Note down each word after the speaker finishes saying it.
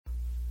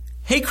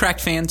Hey,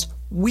 Cracked fans.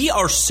 We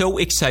are so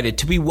excited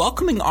to be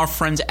welcoming our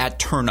friends at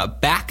Tourna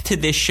back to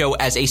this show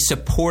as a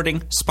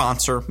supporting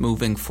sponsor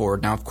moving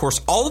forward. Now, of course,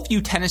 all of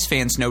you tennis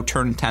fans know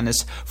Tourna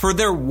Tennis for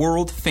their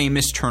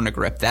world-famous Tourna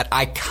grip, that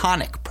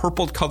iconic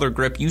purple color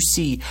grip you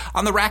see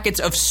on the rackets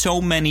of so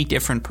many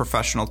different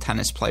professional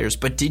tennis players.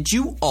 But did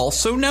you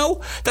also know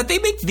that they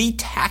make the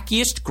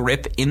tackiest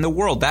grip in the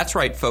world? That's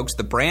right, folks,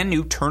 the brand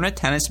new Tourna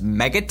Tennis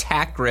Mega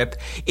Tack grip.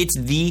 It's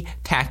the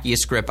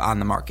tackiest grip on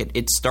the market.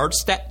 It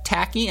starts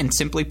tacky and,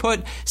 simply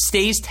put,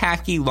 stays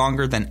tacky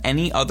longer than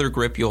any other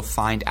grip you'll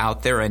find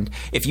out there. And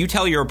if you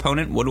tell your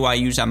opponent, what do I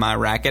use on my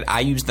racket? I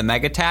use the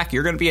Mega Tack.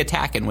 You're going to be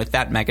attacking with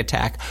that Mega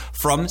Tack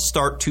from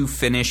start to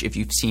finish. If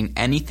you've seen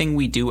anything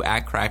we do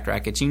at Cracked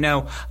Racquets, you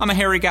know I'm a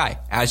hairy guy.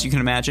 As you can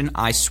imagine,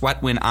 I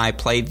sweat when I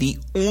play. The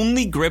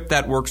only grip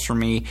that works for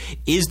me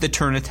is the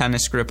Tourna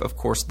Tennis grip. Of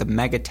course, the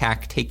Mega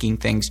Tack taking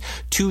things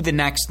to the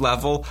next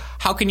level.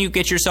 How can you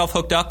get yourself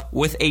hooked up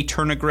with a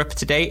Tourna grip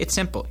today? It's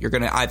simple. You're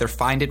going to either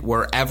find it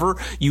wherever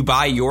you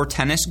buy your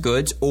tennis goods,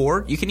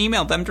 or you can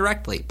email them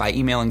directly by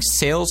emailing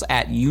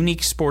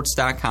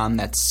sales@uniquesports.com.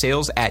 That's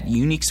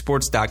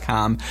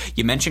sales@uniquesports.com.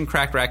 You mentioned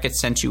Cracked Racquets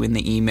sent you in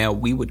the email.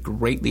 We would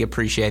greatly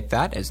appreciate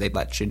that, as they'd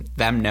let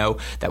them know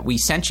that we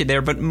sent you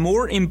there. But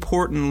more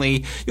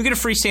importantly, you'll get a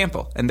free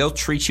sample, and they'll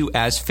treat you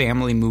as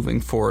family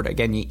moving forward.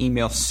 Again, you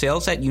email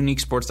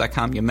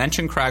sales@uniquesports.com. You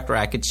mention Cracked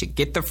Racquets. You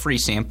get the free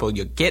sample.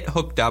 You get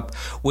hooked up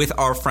with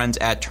our friends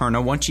at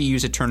Tourna. Once you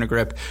use a Tourna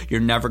grip,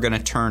 you're never going to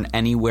turn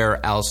anywhere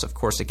else. Of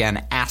course,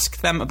 again, ask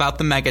them about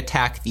the Mega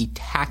Tack, the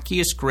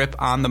tackiest grip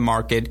on the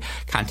market.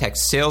 Contact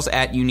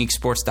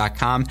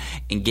sales@uniquesports.com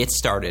and get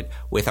started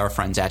with our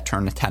friends at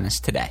Tourna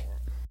Tennis today.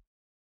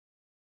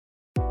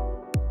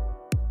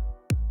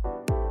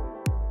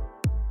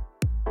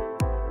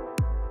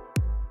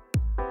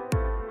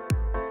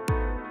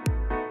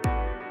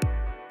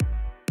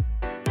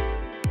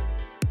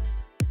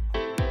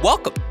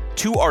 Welcome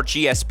to our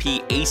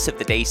GSP Ace of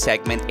the Day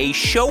segment, a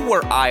show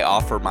where I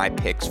offer my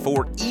picks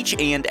for each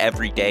and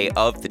every day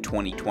of the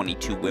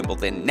 2022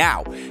 Wimbledon.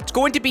 Now, it's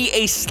going to be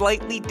a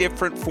slightly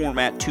different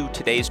format to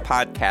today's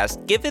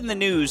podcast, given the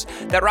news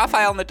that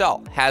Rafael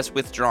Nadal has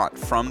withdrawn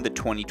from the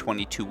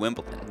 2022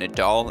 Wimbledon.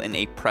 Nadal, in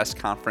a press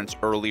conference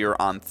earlier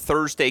on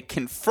Thursday,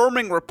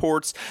 confirming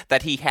reports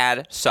that he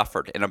had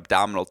suffered an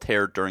abdominal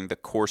tear during the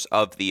course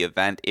of the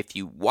event. If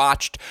you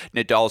watched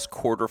Nadal's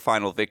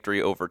quarterfinal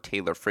victory over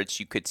Taylor Fritz,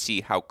 you could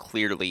see how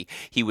clearly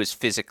he was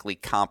physically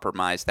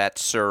compromised. That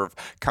serve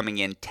coming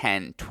in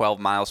 10, 12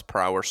 miles per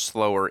hour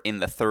slower in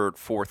the third,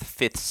 fourth,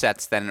 fifth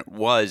sets than it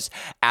was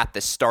at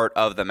the start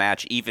of the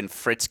match. Even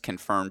Fritz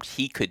confirmed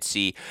he could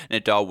see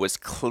Nadal was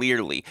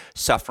clearly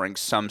suffering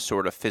some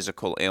sort of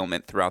physical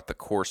ailment throughout the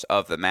course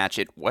of the match.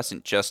 It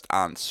wasn't just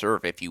on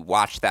serve. If you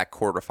watch that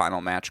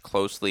quarterfinal match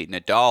closely,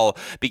 Nadal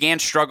began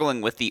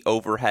struggling with the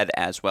overhead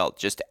as well.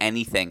 Just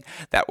anything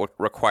that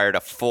required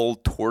a full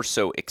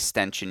torso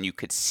extension, you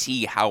could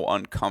see how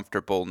uncomfortable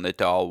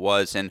Nadal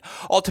was, and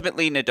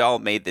ultimately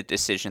Nadal made the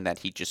decision that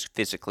he just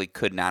physically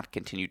could not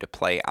continue to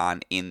play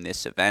on in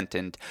this event.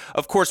 And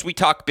of course, we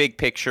talk big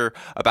picture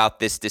about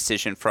this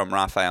decision from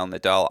Rafael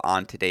Nadal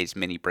on today's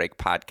Mini Break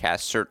podcast.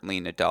 Certainly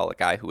Nadal, a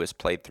guy who has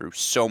played through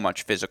so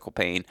much physical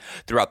pain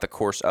throughout the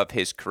course of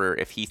his career.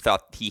 If he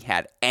thought he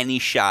had any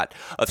shot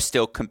of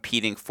still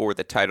competing for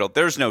the title,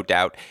 there's no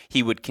doubt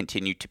he would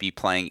continue to be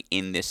playing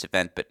in this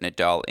event. But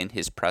Nadal, in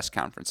his press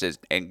conferences,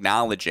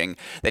 acknowledging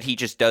that he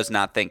just does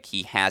not think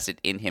he has it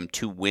in him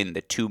to win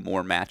the two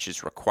more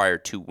matches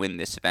required to win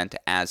this event.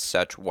 As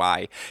such,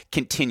 why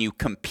continue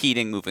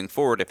competing moving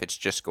forward if it's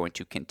just going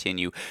to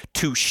continue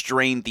to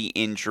strain the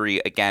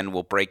injury? Again,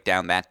 we'll break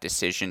down that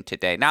decision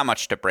today. Not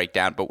much to break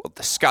down, but we'll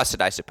discuss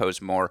it, I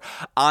suppose, more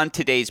on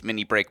today's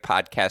Mini Break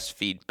podcast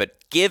feed. But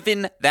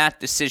given that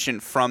decision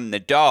from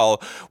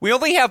Nadal, we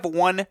only have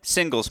one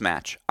singles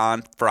match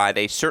on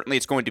Friday. Certainly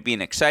it's going to be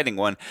an exciting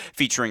one,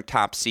 featuring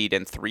top seed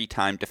and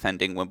three-time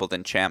defending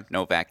Wimbledon champ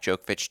Novak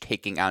Djokovic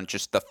taking on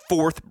just the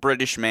fourth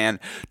British man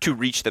to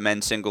reach the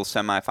men's singles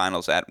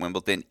semifinals at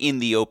Wimbledon in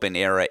the Open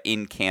era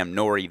in Cam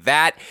Norrie.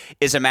 That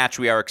is a match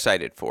we are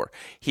excited for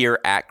here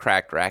at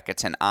Cracked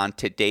Racquets. And on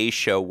today's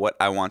show, what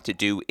I want to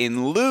do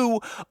in lieu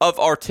of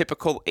our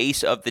typical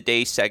Ace of the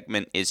Day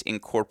segment is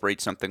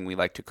incorporate something we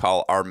like to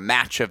call our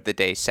Match of the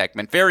Day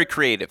segment. Very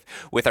creative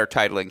with our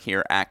titling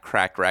here at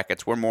Cracked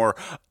Racquets. We're more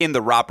in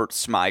the Robert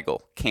Smigel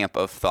camp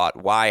of thought.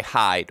 Why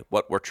hide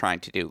what we're trying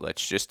to do?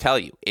 Let's just tell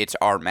you, it's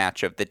our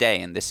Match of the Day,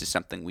 and this is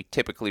something we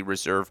typically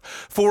reserve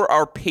for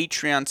our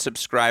Patreon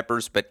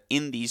subscribers. But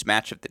in these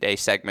Match of the Day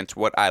segments,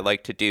 what I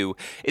like to do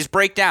is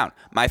break down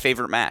my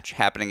favorite match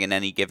happening in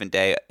any given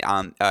day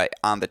on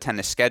the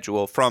tennis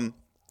schedule from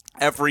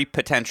every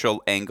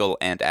potential angle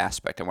and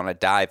aspect. I want to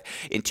dive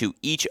into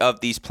each of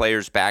these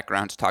players'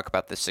 backgrounds, talk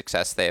about the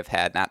success they have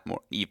had,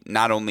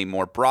 not only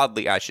more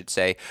broadly, I should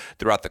say,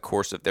 throughout the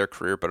course of their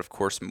career, but of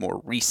course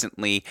more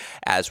recently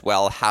as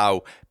well,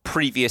 how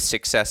previous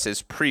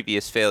successes,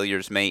 previous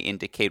failures may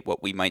indicate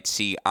what we might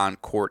see on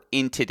court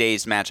in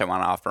today's match. I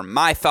want to offer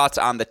my thoughts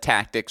on the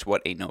tactics,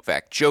 what a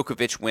Novak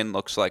Djokovic win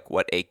looks like,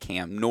 what a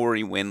Cam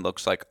Norrie win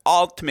looks like.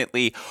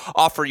 Ultimately,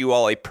 offer you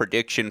all a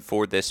prediction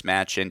for this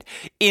match. And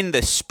in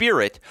the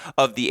spirit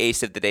of the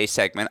Ace of the Day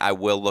segment, I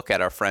will look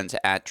at our friends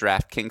at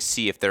DraftKings,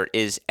 see if there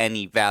is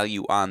any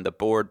value on the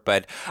board.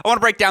 But I want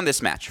to break down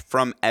this match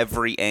from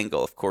every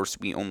angle. Of course,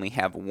 we only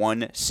have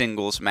one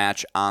singles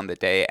match on the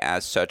day.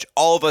 As such,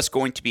 all of us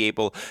going to be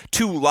able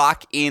to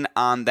lock in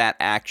on that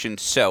action.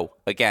 So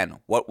again,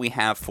 what we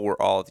have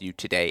for all of you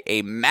today,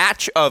 a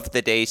match of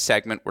the day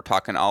segment. We're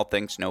talking all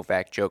things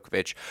Novak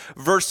Djokovic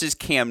versus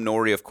Cam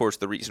Norrie. Of course,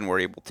 the reason we're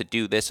able to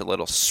do this, a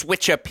little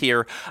switch up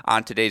here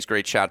on today's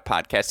Great Shot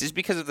podcast, is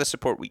because of the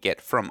support we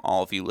get from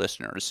all of you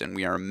listeners. And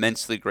we are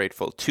immensely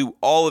grateful to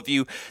all of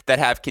you that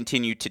have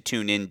continued to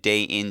tune in,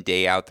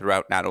 day out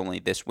throughout not only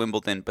this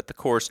Wimbledon, but the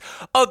course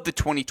of the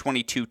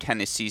 2022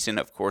 tennis season.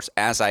 Of course,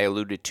 as I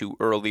alluded to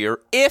earlier,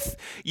 if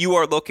you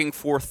are looking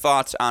for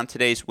thoughts on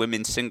today's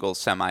women's singles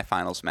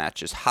semifinals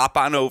matches, hop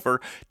on over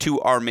to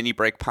our mini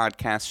break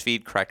podcast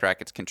feed. Cracked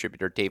Racquets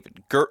contributor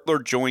David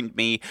Gertler joined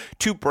me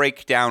to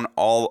break down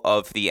all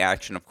of the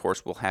action. Of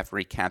course, we'll have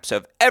recaps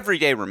of every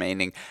day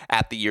remaining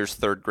at the year's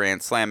third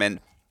Grand Slam. And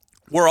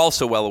we're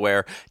also well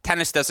aware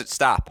tennis doesn't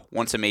stop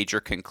once a major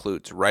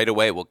concludes. Right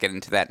away, we'll get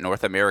into that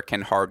North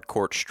American hard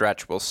court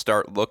stretch. We'll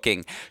start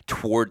looking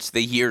towards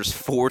the year's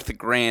fourth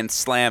Grand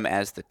Slam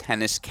as the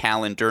tennis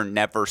calendar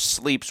never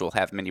sleeps. We'll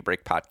have mini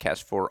break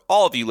podcast for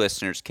all of you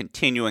listeners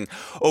continuing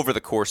over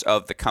the course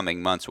of the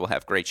coming months. We'll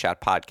have Great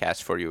Shot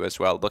podcast for you as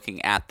well,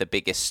 looking at the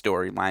biggest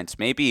storylines.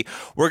 Maybe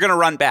we're going to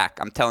run back,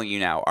 I'm telling you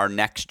now, our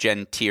Next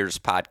Gen Tiers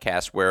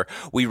podcast where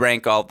we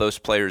rank all those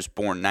players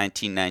born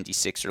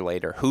 1996 or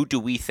later. Who do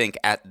we think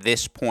at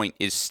this point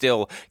is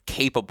still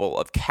capable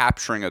of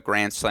capturing a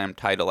Grand Slam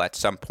title at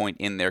some point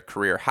in their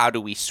career? How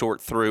do we sort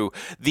through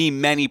the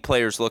many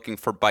players looking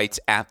for bites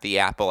at the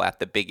apple at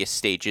the biggest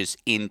stages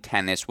in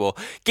tennis? We'll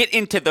get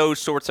into those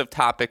sorts of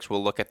topics.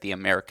 We'll look at the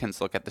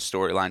Americans, look at the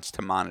storylines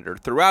to monitor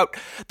throughout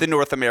the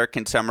North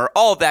American summer.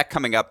 All of that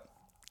coming up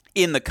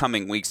in the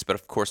coming weeks. But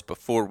of course,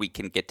 before we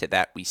can get to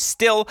that, we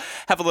still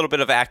have a little bit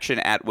of action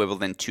at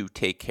Wimbledon to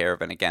take care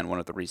of. And again, one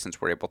of the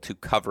reasons we're able to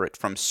cover it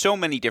from so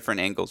many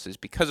different angles is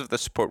because of the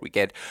support we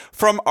get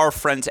from our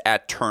friends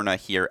at Tourna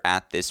here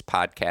at this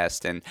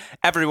podcast. And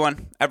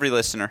everyone, every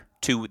listener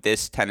to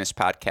this tennis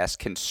podcast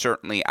can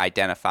certainly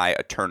identify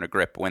a Tourna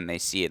grip when they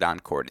see it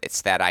on court.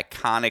 It's that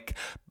iconic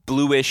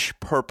bluish,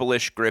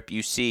 purplish grip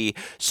you see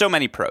so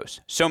many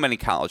pros, so many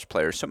college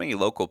players, so many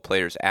local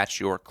players at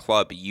your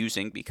club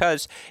using,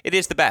 because it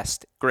is the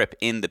best grip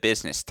in the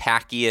business,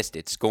 tackiest.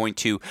 It's going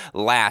to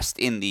last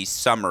in these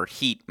summer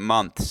heat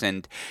months.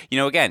 And, you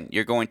know, again,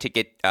 you're going to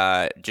get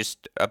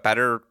just a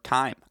better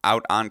time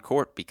out on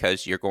court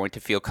because you're going to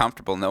feel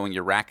comfortable knowing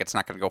your racket's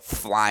not going to go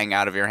flying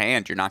out of your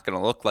hand. You're not going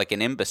to look like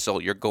an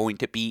imbecile. You're going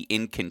to be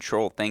in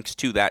control thanks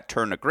to that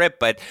Tourna grip.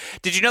 But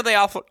did you know they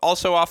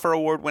also offer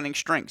award-winning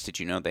strings? Did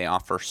you know they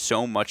offer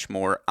so much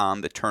more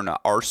on the Tourna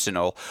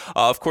arsenal?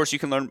 Of course, you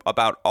can learn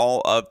about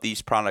all of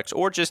these products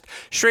or just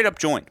straight up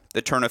join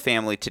the Tourna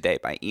family today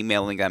by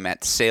emailing them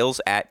at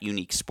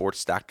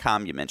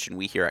sales@uniquesports.com. You mentioned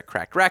we here at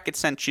Cracked Racquets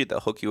sent you. They'll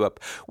hook you up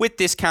with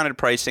discounted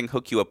pricing,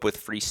 hook you up with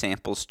free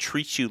samples,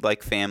 treat you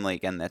like family.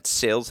 Again, that's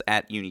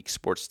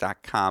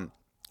sales@uniquesports.com.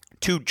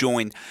 to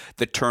join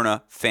the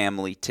Tourna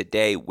family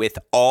today. With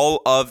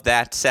all of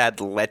that said,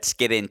 let's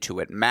get into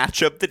it.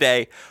 Match of the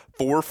day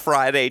for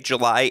Friday,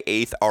 July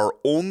 8th, our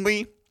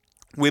only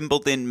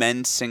Wimbledon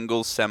men's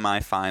singles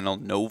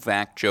semifinal,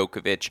 Novak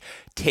Djokovic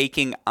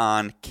taking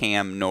on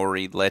Cam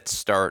Norrie. Let's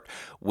start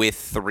with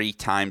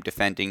three-time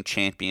defending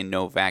champion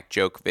Novak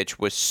Djokovic.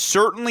 Was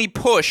certainly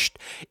pushed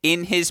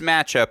in his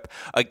matchup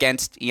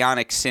against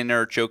Jannik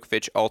Sinner.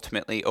 Djokovic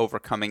ultimately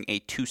overcoming a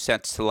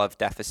 2-0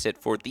 deficit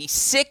for the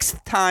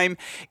sixth time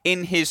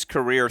in his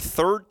career,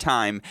 third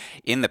time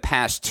in the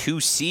past 2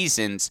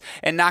 seasons,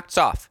 and knocks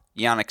off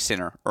Jannik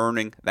Sinner,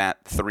 earning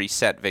that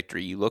 3-set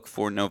victory. You look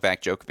for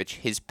Novak Djokovic,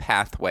 his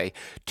pathway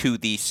to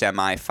the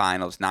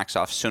semifinals. Knocks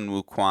off Sun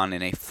Woo Kwon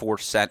in a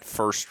 4-set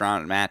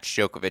first-round match.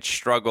 Djokovic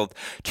struggled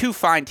to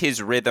find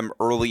his rhythm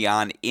early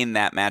on in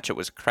that match. It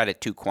was a credit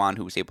to Kwon,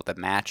 who was able to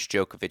match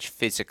Djokovic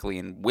physically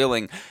and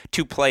willing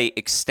to play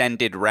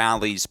extended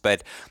rallies.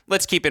 But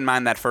let's keep in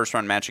mind that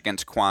first-round match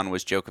against Kwon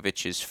was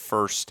Djokovic's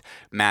first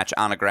match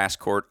on a grass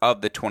court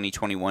of the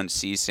 2021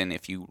 season.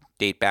 If you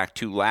date back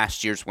to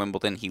last year's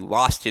Wimbledon, he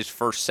lost his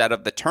first set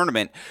of the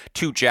tournament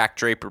to Jack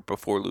Draper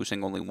before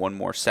losing only one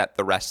more set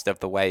the rest of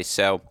the way.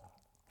 So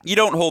you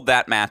don't hold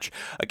that match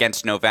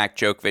against Novak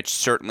Djokovic.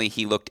 Certainly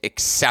he looked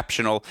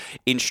exceptional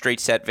in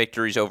straight set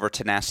victories over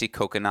Thanasi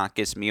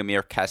Kokkinakis,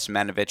 Miomir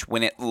Kecmanovic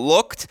when it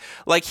looked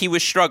like he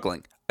was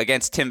struggling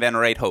against Tim van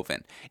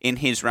Rijthoven in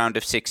his round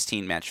of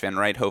 16 match. Van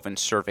Rijthoven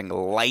serving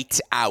lights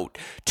out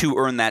to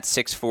earn that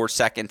 6-4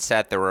 second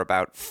set. There were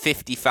about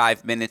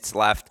 55 minutes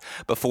left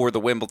before the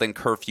Wimbledon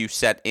curfew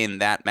set in.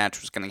 That match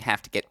was going to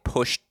have to get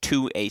pushed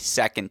to a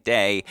second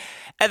day.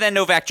 And then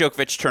Novak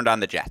Djokovic turned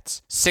on the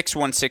Jets.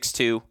 6-1,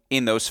 6-2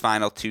 in those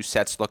final two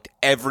sets. Looked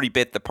every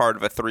bit the part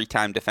of a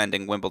three-time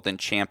defending Wimbledon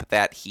champ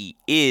that he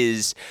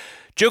is.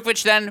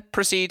 Djokovic then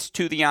proceeds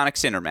to the Jannik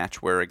Sinner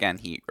match, where, again,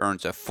 he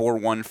earns a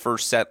 4-1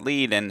 first set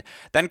lead, and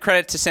then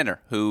credit to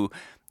Sinner, who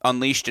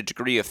unleashed a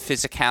degree of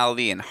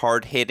physicality and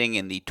hard hitting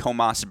in the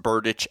Tomas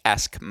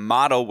Berdych-esque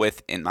model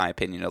with, in my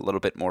opinion, a little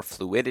bit more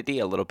fluidity,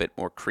 a little bit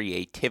more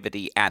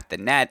creativity at the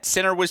net.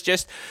 Sinner was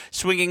just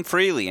swinging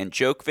freely, and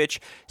Djokovic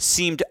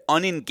seemed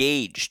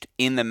unengaged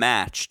in the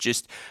match,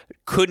 just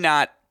could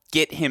not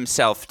get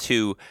himself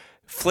to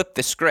flip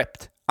the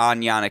script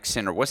on Jannik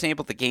Sinner, wasn't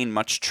able to gain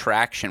much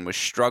traction, was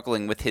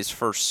struggling with his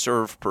first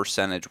serve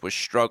percentage, was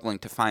struggling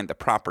to find the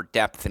proper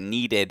depth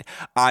needed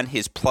on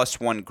his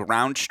 +1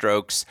 ground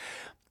strokes.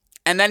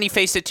 And then he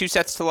faced a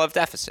 2-sets-to-love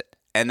deficit.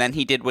 And then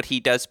he did what he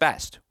does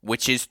best,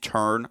 which is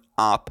turn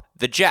up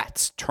the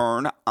Jets,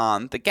 turn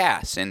on the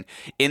gas. And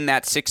in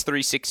that 6-3,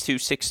 6-2,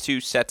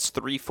 6-2 sets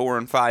 3, 4,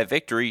 and 5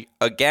 victory,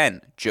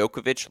 again,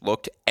 Djokovic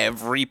looked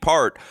every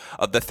part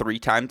of the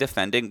three-time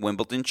defending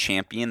Wimbledon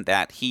champion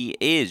that he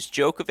is.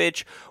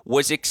 Djokovic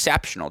was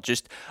exceptional.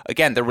 Just,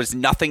 again, there was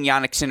nothing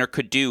Jannik Sinner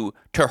could do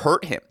to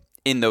hurt him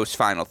in those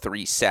final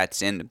three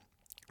sets. And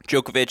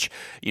Djokovic,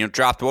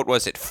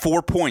 dropped,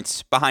 4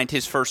 points behind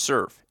his first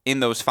serve in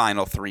those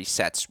final three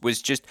sets.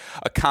 Was just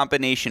a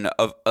combination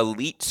of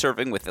elite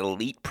serving with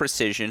elite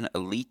precision,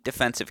 elite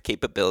defensive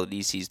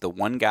capabilities. He's the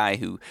one guy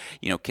who,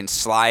 can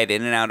slide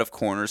in and out of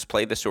corners,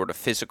 play the sort of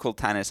physical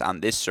tennis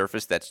on this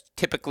surface that's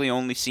typically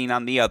only seen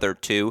on the other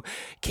two.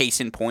 Case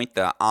in point,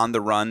 the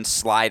on-the-run,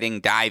 sliding,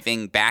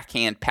 diving,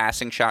 backhand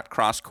passing shot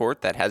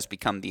cross-court that has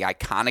become the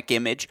iconic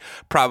image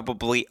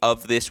probably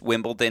of this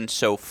Wimbledon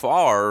so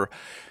far.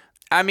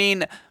 I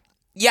mean,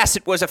 yes,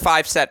 it was a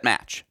 5-set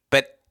match,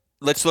 but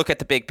let's look at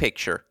the big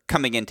picture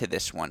coming into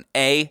this one.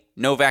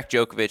 Novak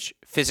Djokovic,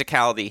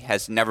 physicality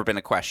has never been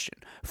a question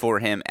for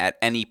him at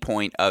any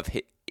point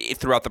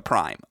throughout the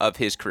prime of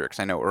his career. Because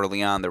I know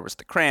early on there was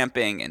the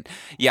cramping and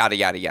yada,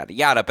 yada, yada,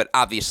 yada. But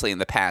obviously in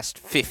the past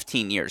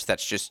 15 years,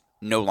 that's just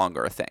no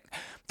longer a thing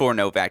for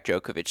Novak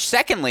Djokovic.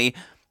 Secondly,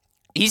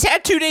 he's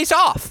had 2 days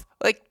off.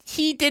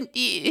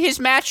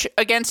 His match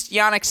against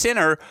Jannik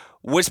Sinner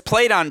was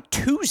played on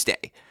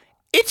Tuesday.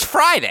 It's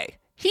Friday.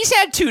 He's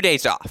had 2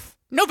 days off.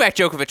 Novak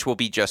Djokovic will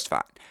be just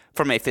fine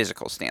from a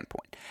physical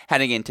standpoint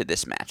heading into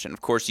this match. And, of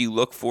course, you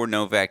look for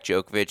Novak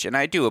Djokovic, and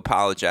I do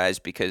apologize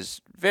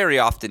because very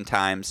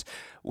oftentimes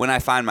when I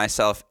find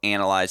myself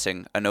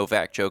analyzing a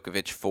Novak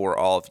Djokovic for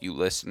all of you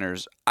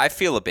listeners, I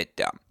feel a bit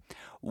dumb.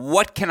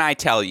 What can I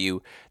tell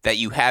you that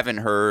you haven't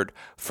heard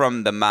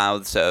from the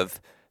mouths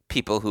of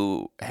people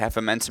who have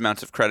immense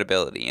amounts of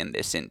credibility in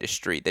this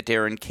industry, the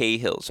Darren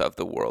Cahills of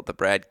the world, the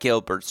Brad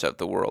Gilberts of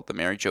the world, the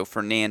Mary Jo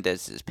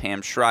Fernandezes,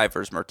 Pam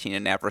Shrivers,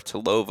 Martina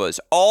Navratilovas,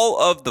 all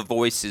of the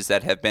voices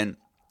that have been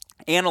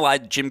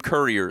analyzed, Jim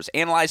Courier's,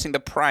 analyzing the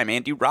prime,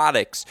 Andy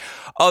Roddick's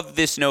of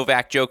this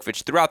Novak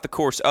Djokovic throughout the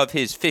course of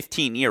his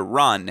 15-year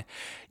run.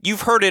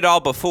 You've heard it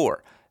all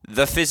before.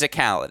 The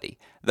physicality,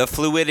 the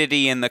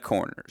fluidity in the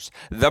corners,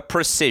 the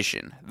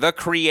precision, the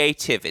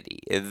creativity,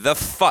 the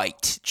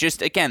fight,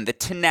 just again, the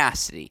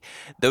tenacity.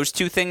 Those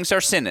two things are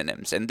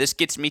synonyms, and this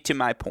gets me to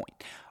my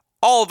point.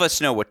 All of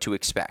us know what to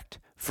expect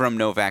from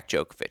Novak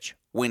Djokovic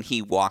when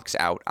he walks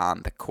out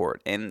on the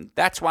court. And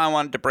that's why I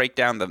wanted to break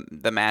down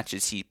the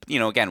matches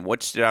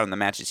what stood out in the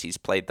matches he's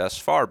played thus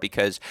far,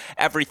 because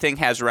everything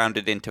has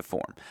rounded into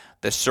form.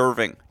 The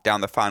serving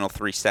down the final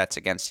 3 sets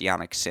against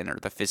Jannik Sinner,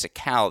 the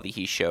physicality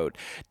he showed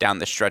down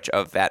the stretch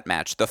of that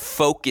match, the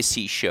focus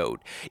he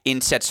showed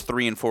in sets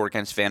 3 and 4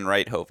 against Van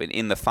Rijthoven,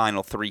 in the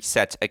final 3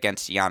 sets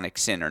against Jannik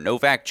Sinner.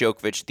 Novak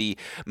Djokovic, the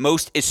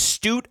most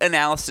astute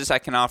analysis I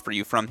can offer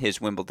you from his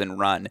Wimbledon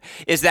run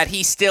is that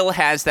he still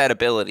has that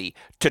ability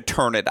to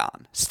turn it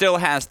on, still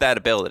has that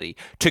ability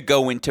to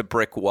go into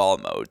brick wall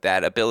mode,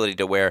 that ability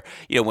to where,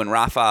 when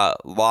Rafa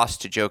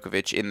lost to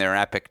Djokovic in their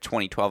epic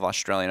 2012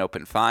 Australian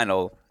Open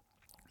final,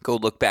 go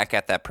look back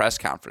at that press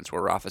conference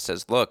where Rafa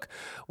says, look,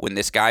 when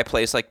this guy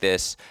plays like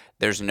this,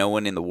 there's no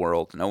one in the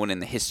world, no one in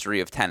the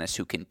history of tennis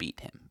who can beat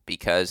him,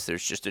 because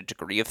there's just a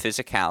degree of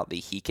physicality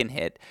he can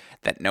hit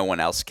that no one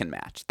else can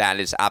match. That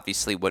is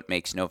obviously what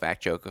makes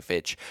Novak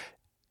Djokovic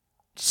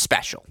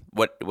special,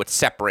 what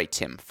separates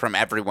him from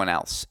everyone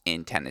else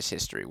in tennis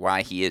history,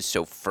 why he is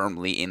so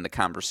firmly in the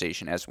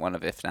conversation as one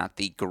of, if not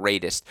the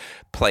greatest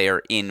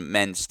player in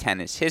men's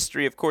tennis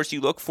history. Of course, you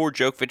look for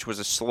Djokovic was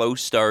a slow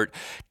start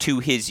to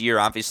his year,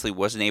 obviously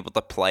wasn't able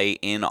to play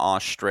in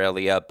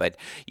Australia, but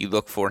you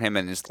look for him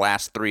in his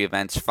last 3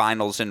 events,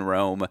 finals in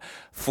Rome,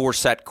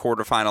 4-set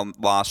quarterfinal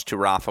loss to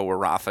Rafa, where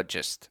Rafa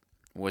just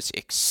was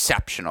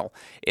exceptional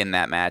in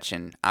that match,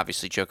 and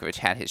obviously Djokovic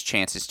had his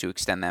chances to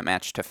extend that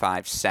match to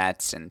 5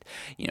 sets, and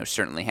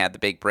certainly had the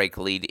big break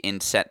lead in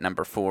set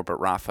number 4, but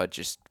Rafa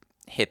just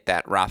hit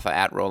that Rafa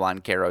at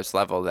Roland Garros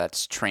level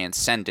that's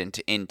transcendent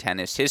in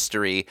tennis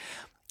history.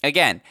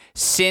 Again,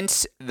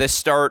 since the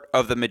start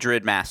of the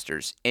Madrid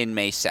Masters in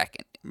May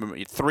 2nd,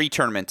 4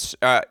 tournaments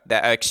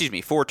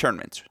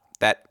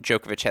that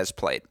Djokovic has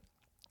played.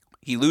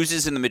 He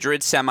loses in the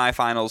Madrid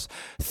semifinals,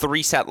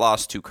 3-set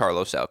loss to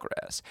Carlos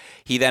Alcaraz.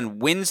 He then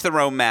wins the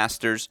Rome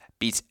Masters,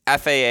 beats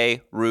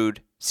FAA, Ruud,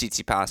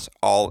 Tsitsipas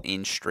all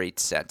in straight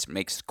sets.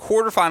 Makes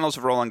quarterfinals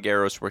of Roland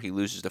Garros where he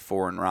loses to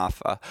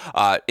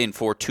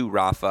 4-2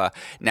 Rafa.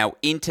 Now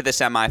into the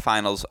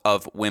semifinals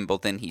of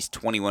Wimbledon. He's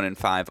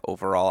 21-5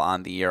 overall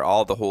on the year.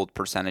 All the hold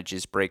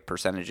percentages, break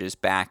percentages,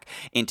 back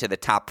into the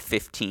top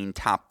 15,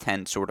 top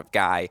 10 sort of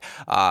guy.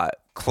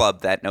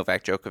 Club that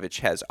Novak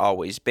Djokovic has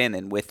always been,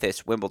 and with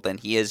this Wimbledon,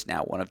 he is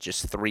now one of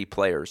just 4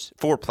 players,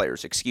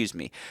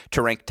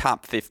 to rank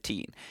top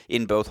 15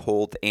 in both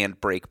hold and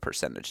break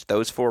percentage.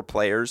 Those 4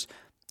 players,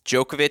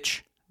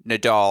 Djokovic,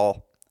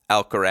 Nadal,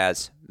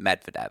 Alcaraz,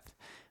 Medvedev.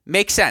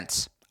 Makes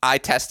sense. Eye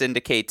test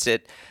indicates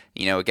it.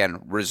 Again,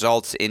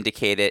 results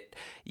indicate it.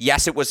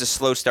 Yes, it was a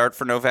slow start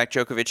for Novak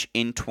Djokovic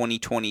in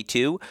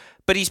 2022,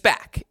 but he's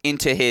back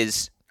into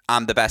his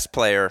I'm the best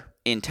player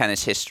in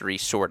tennis history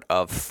sort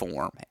of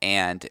form.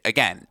 And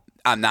again,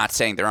 I'm not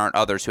saying there aren't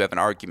others who have an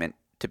argument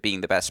to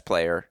being the best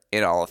player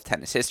in all of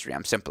tennis history.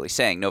 I'm simply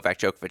saying Novak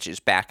Djokovic is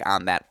back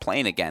on that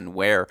plane again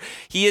where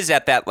he is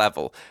at that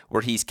level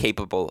where he's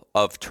capable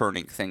of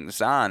turning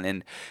things on.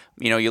 And,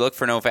 you look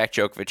for Novak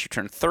Djokovic, who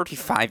turned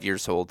 35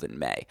 years old in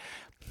May.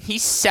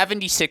 He's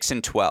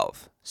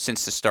 76-12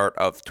 since the start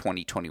of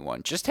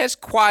 2021. Just has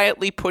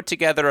quietly put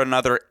together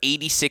another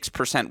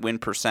 86% win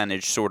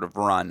percentage sort of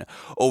run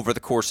over the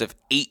course of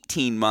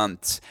 18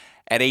 months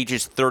at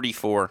ages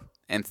 34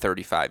 and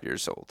 35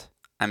 years old.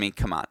 I mean,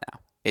 come on now.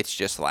 It's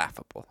just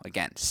laughable.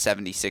 Again,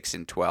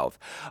 76-12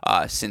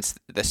 since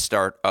the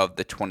start of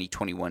the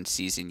 2021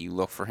 season. You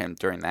look for him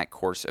during that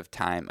course of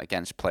time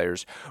against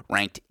players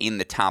ranked in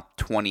the top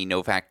 20.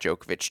 Novak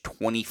Djokovic,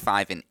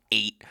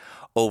 25-8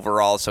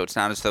 overall. So it's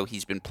not as though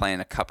he's been playing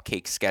a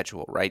cupcake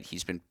schedule, right?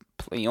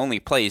 He only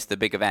plays the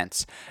big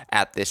events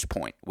at this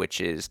point,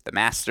 which is the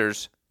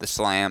Masters, the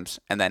Slams,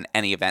 and then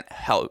any event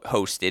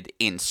hosted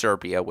in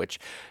Serbia, which,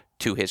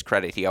 to his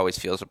credit, he always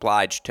feels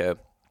obliged to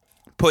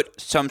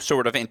put some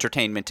sort of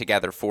entertainment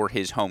together for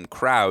his home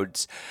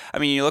crowds. I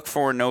mean, you look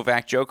for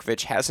Novak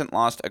Djokovic, hasn't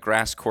lost a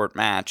grass court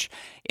match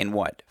in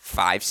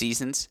 5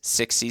 seasons,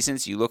 6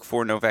 seasons? You look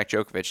for Novak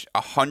Djokovic,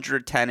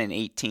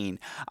 110-18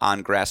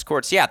 on grass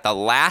courts. Yeah, the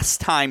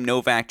last time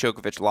Novak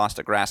Djokovic lost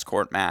a grass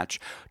court match,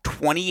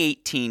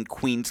 2018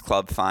 Queen's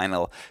Club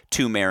final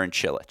to Marin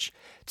Cilic.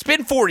 It's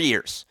been 4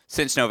 years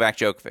since Novak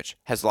Djokovic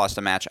has lost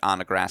a match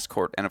on a grass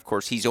court, and of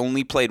course, he's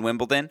only played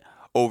Wimbledon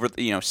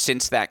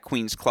since that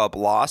Queen's Club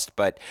lost,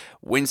 but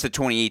wins the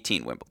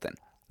 2018 Wimbledon,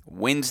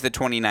 wins the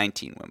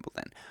 2019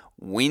 Wimbledon,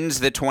 wins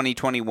the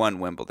 2021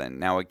 Wimbledon.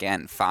 Now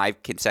again,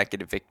 5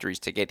 consecutive victories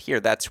to get here.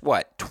 That's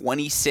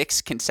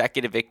 26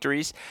 consecutive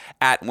victories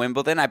at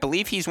Wimbledon. I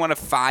believe he's one of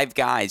 5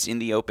 guys in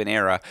the Open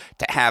era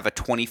to have a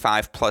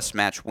 25-plus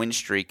match win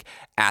streak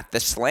at the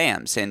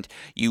Slams. And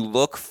you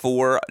look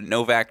for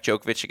Novak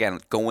Djokovic, again,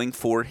 going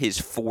for his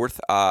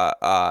 4th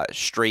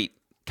straight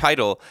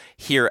title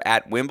here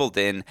at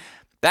Wimbledon.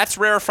 That's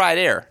rarefied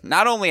air,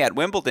 not only at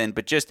Wimbledon,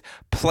 but just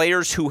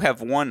players who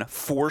have won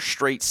 4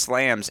 straight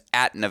slams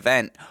at an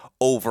event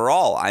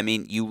overall. I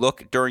mean, you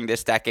look during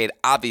this decade,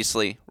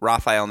 obviously,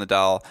 Rafael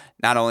Nadal,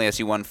 not only has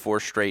he won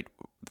 4 straight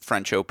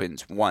French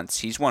Opens once,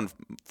 he's won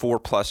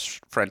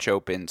 4+ French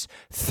Opens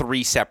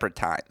 3 separate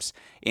times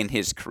in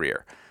his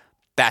career.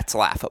 That's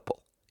laughable.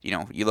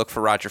 You look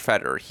for Roger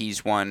Federer.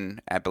 He's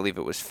won, I believe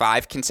it was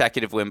 5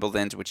 consecutive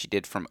Wimbledons, which he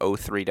did from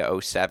 2003 to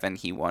 2007.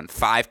 He won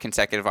 5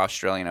 consecutive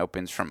Australian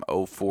Opens from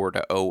 2004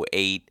 to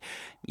 2008.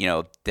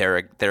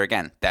 There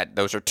again,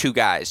 those are 2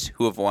 guys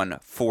who have won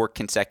 4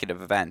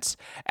 consecutive events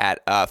at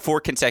 4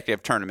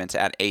 consecutive tournaments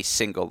at a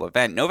single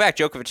event. Novak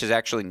Djokovic has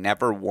actually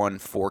never won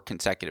 4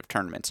 consecutive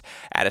tournaments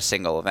at a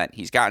single event.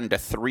 He's gotten to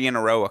 3 in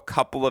a row a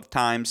couple of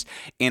times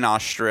in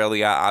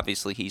Australia.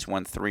 Obviously, he's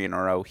won 3 in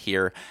a row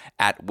here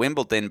at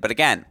Wimbledon. But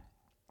again,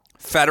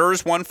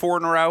 Federer's won 4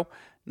 in a row.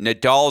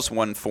 Nadal's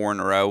won 4 in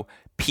a row.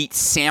 Pete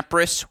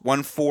Sampras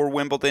won 4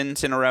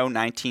 Wimbledons in a row,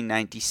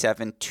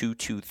 1997 to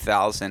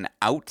 2000.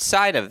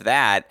 Outside of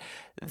that,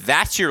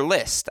 that's your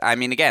list. I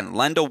mean, again,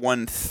 Lendl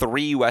won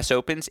 3 U.S.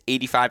 Opens,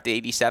 85 to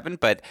 87,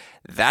 but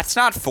that's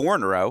not 4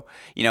 in a row.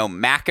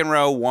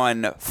 McEnroe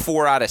won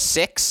 4 out of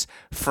 6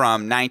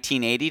 from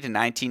 1980 to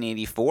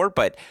 1984,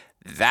 but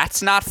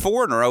that's not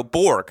 4 in a row.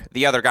 Borg,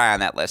 the other guy on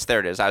that list. There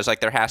it is. I was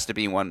like, there has to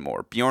be one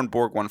more. Bjorn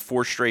Borg won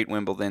 4 straight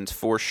Wimbledons,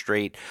 4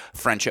 straight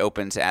French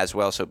Opens as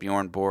well. So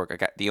Bjorn Borg,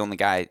 the only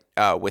guy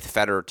with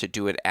Federer to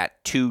do it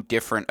at 2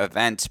 different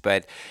events.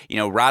 But,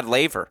 Rod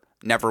Laver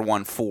never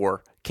won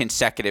 4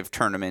 consecutive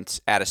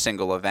tournaments at a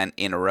single event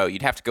in a row.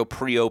 You'd have to go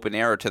pre-Open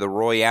era to the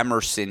Roy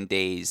Emerson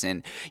days.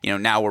 And,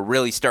 now we're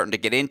really starting to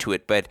get into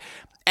it. But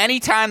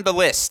anytime the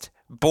list,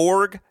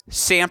 Borg,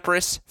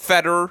 Sampras,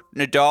 Federer,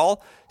 Nadal,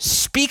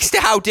 speaks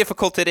to how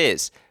difficult it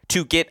is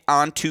to get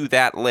onto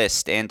that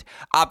list. And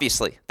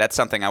obviously, that's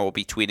something I will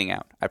be tweeting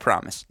out, I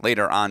promise,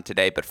 later on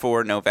today. But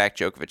for Novak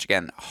Djokovic,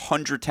 again,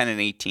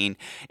 110-18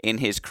 in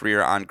his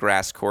career on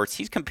grass courts.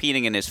 He's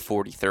competing in his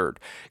 43rd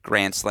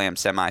Grand Slam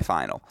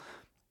semifinal.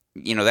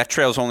 That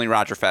trails only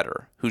Roger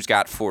Federer, who's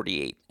got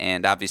 48.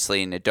 And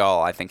obviously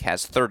Nadal, I think,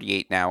 has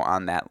 38 now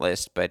on that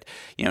list. But,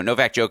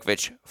 Novak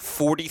Djokovic,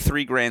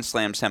 43 Grand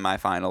Slam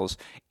semifinals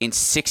in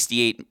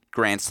 68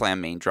 Grand Slam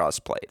main draws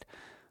played.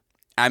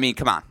 I mean,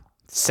 come on,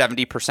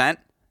 70%?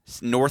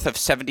 North of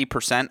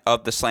 70%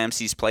 of the slams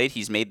he's played,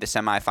 he's made the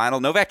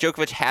semifinal. Novak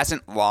Djokovic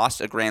hasn't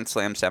lost a Grand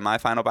Slam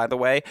semifinal, by the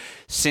way,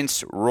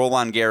 since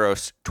Roland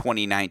Garros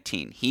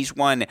 2019. He's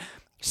won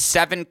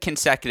 7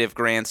 consecutive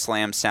Grand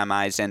Slam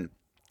semis, and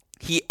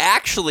he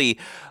actually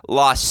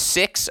lost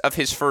 6 of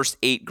his first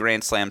 8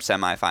 Grand Slam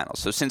semifinals.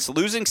 So since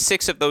losing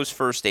 6 of those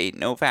first 8,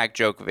 Novak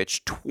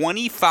Djokovic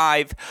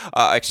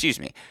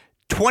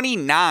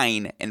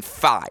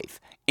 29-5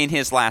 in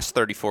his last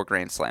 34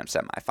 Grand Slam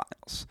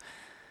semifinals.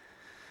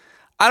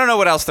 I don't know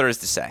what else there is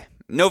to say.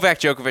 Novak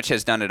Djokovic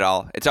has done it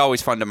all. It's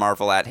always fun to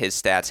marvel at his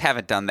stats.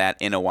 Haven't done that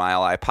in a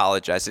while. I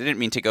apologize. I didn't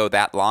mean to go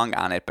that long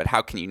on it, but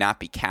how can you not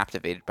be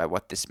captivated by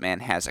what this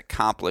man has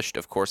accomplished?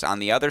 Of course, on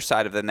the other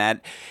side of the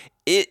net,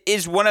 it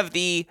is one of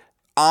the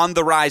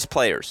on-the-rise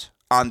players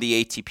on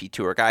the ATP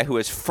Tour, a guy who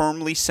has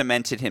firmly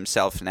cemented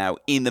himself now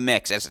in the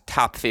mix as a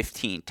top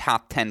 15,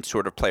 top 10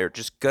 sort of player,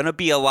 just going to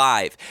be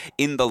alive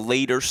in the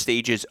later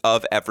stages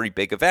of every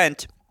big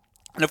event.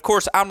 And of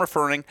course, I'm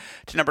referring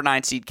to number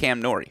 9 seed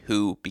Cam Norrie,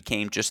 who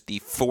became just the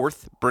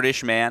 4th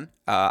British man,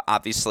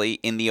 obviously,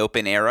 in the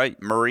Open era.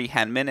 Murray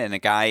Henman and a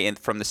guy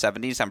from the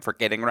 70s, I'm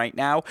forgetting right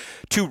now,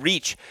 to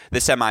reach the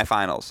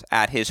semifinals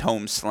at his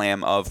home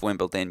slam of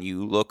Wimbledon.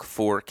 You look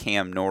for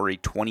Cam Norrie,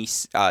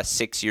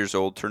 26 years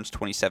old, turns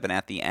 27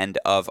 at the end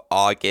of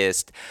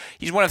August.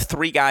 He's one of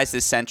 3 guys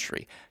this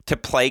century to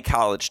play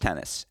college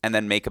tennis and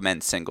then make a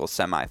men's singles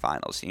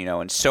semifinals,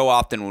 and so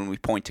often when we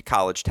point to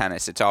college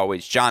tennis, it's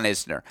always John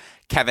Isner,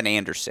 Kevin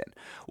Anderson.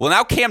 Well,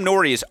 now Cam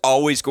Norrie is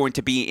always going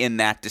to be in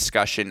that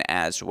discussion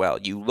as well.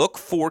 You look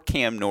for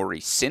Cam Norrie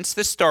since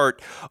the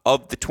start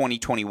of the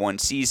 2021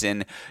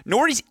 season.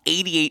 Norrie's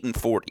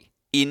 88-40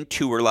 in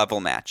tour level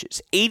matches.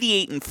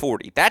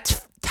 88-40.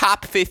 That's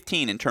top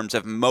 15 in terms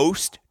of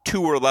most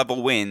tour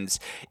level wins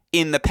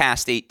in the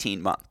past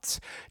 18 months.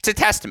 It's a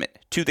testament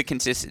to the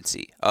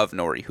consistency of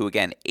Norrie, who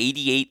again,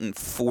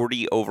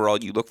 88-40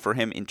 overall. You look for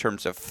him in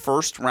terms of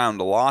first round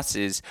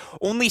losses,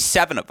 only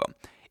 7 of them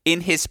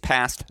in his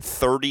past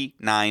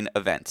 39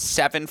 events.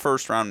 7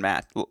 first-round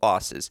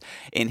losses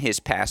in his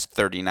past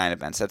 39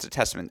 events. That's a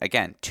testament,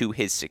 again, to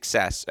his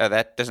success.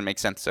 That doesn't make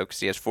sense, though, because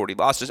he has 40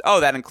 losses.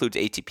 Oh, that includes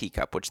ATP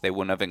Cup, which they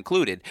wouldn't have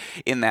included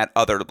in that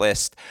other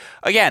list.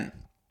 Again,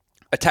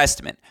 a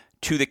testament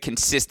to the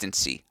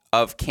consistency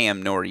of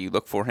Cam Norrie. You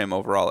look for him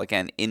overall,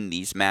 again, in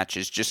these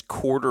matches. Just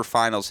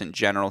quarterfinals in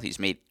general. He's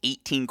made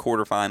 18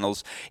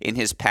 quarterfinals in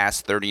his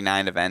past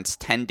 39 events,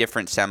 10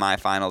 different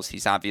semifinals.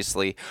 He's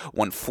obviously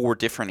won 4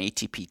 different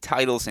ATP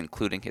titles,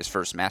 including his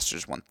first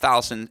Masters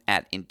 1000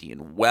 at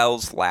Indian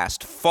Wells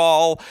last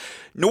fall.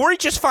 Norrie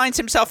just finds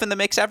himself in the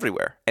mix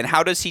everywhere. And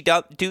how does he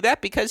do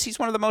that? Because he's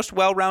one of the most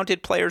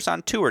well-rounded players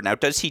on tour. Now,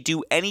 does he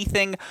do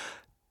anything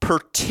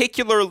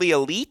particularly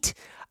elite?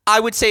 I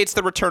would say it's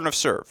the return of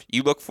serve.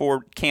 You look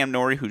for Cam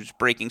Norrie, who's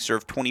breaking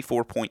serve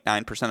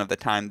 24.9% of the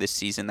time this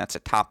season. That's a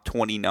top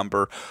 20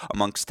 number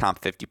amongst top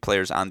 50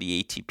 players on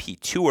the ATP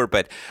Tour.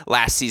 But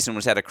last season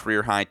was at a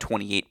career high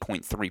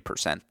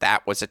 28.3%.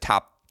 That was a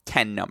top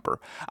 10 number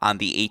on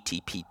the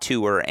ATP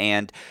Tour.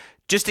 And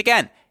just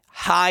again,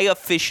 high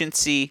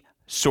efficiency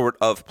sort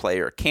of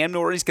player. Cam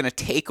Norrie's going to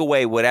take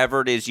away whatever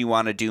it is you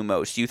want to do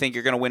most. You think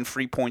you're going to win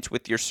free points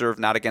with your serve,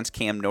 not against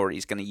Cam Norrie.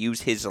 He's going to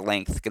use his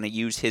length, going to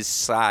use his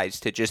size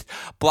to just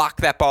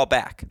block that ball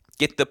back.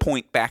 Get the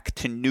point back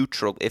to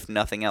neutral, if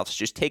nothing else.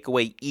 Just take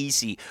away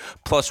easy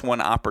 +1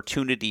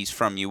 opportunities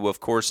from you. Of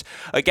course,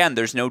 again,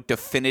 there's no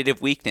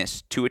definitive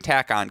weakness to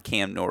attack on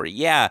Cam Norrie.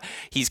 Yeah,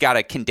 he's got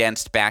a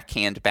condensed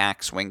backhand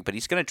backswing, but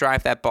he's going to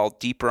drive that ball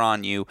deeper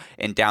on you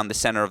and down the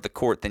center of the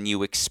court than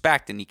you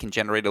expect, and he can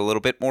generate a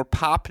little bit more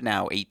pop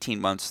now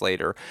 18 months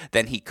later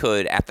than he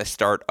could at the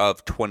start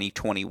of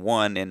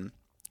 2021. And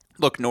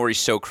look, Norrie's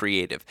so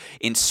creative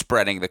in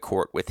spreading the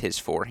court with his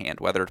forehand,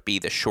 whether it be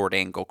the short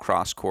angle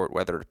cross court,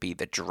 whether it be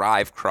the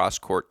drive cross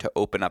court to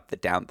open up the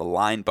down the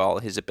line ball,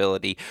 his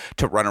ability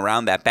to run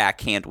around that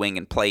backhand wing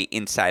and play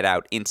inside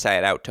out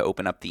to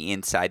open up the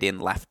inside in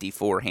lefty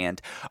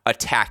forehand,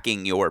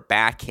 attacking your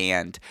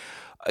backhand.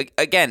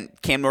 Again,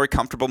 Cam Norrie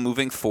comfortable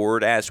moving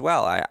forward as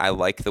well. I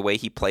like the way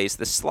he plays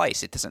the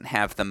slice. It doesn't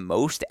have the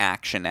most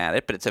action at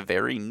it, but it's a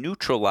very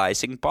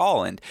neutralizing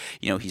ball. And,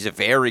 he's a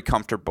very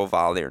comfortable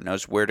volleyer,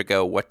 knows where to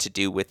go, what to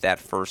do with that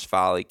first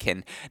volley,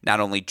 can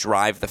not only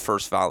drive the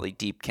first volley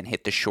deep, can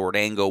hit the short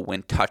angle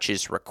when touch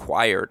is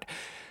required.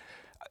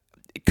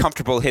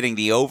 comfortable hitting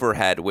the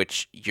overhead,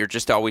 which you're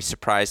just always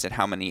surprised at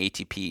how many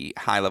ATP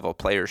high-level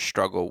players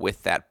struggle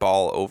with that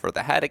ball over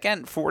the head.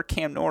 Again, for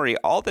Cam Norrie,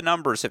 all the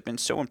numbers have been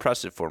so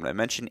impressive for him. I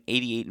mentioned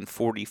 88 and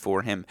 40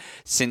 for him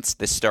since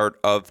the start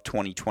of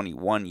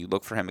 2021. You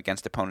look for him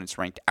against opponents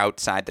ranked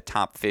outside the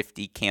top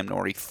 50. Cam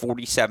Norrie,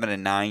 47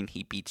 and 9.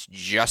 He beats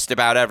just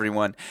about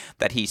everyone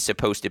that he's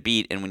supposed to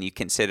beat. And when you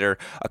consider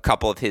a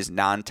couple of his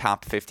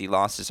non-top 50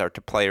 losses are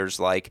to players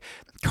like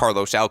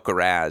Carlos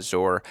Alcaraz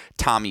or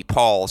Tommy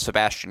Paul,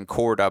 Sebastian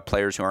Korda,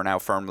 players who are now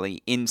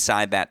firmly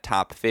inside that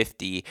top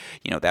 50,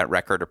 that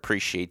record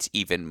appreciates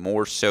even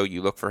more so.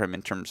 You look for him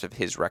in terms of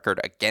his record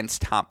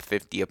against top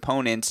 50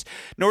 opponents.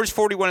 Norrie's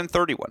 41 and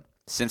 31.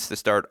 Since the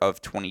start of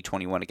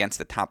 2021. Against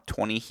the top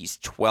 20, he's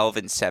 12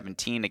 and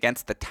 17.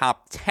 Against the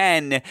top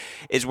 10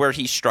 is where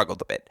he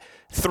struggled a bit.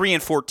 3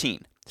 and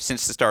 14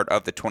 since the start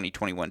of the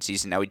 2021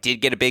 season. Now, he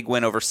did get a big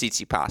win over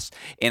Tsitsipas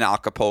in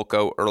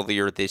Acapulco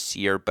earlier this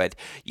year, but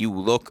you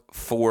look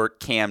for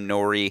Cam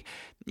Norrie,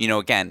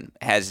 again,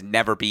 has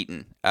never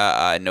beaten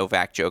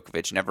Novak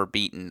Djokovic, never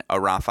beaten a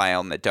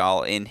Rafael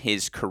Nadal in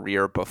his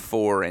career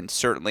before, and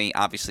certainly,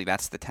 obviously,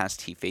 that's the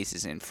test he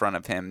faces in front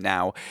of him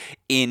now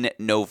in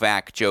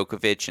Novak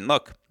Djokovic. And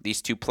look,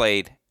 these two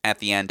played at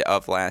the end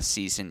of last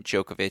season.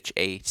 Djokovic,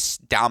 a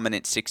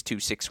dominant 6-2,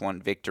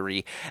 6-1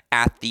 victory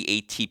at the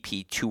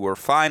ATP Tour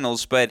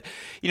Finals. But,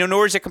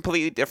 Norrie's a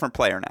completely different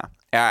player now.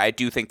 I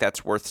do think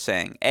that's worth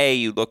saying.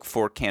 You look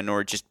for Cam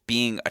Norrie just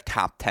being a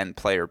top 10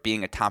 player,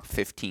 being a top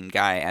 15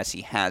 guy as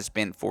he has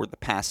been for the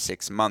past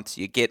 6 months.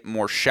 You get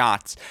more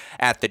shots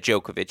at the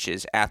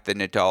Djokovic's, at the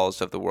Nadals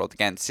of the world.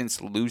 Again,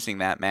 since losing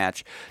that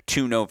match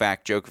to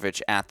Novak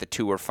Djokovic at the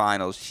Tour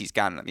Finals, he's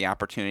gotten the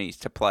opportunities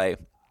to play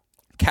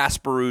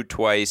Casper Ruud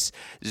twice,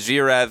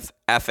 Zverev,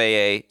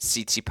 FAA,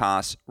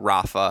 Tsitsipas,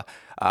 Rafa.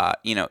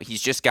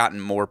 He's just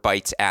gotten more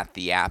bites at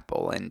the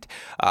apple. And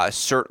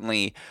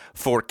certainly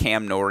for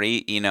Cam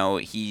Norrie,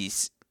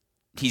 he's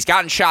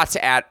gotten shots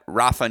at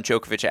Rafa and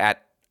Djokovic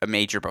at a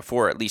major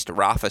before. At least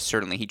Rafa,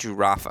 certainly. He drew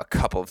Rafa a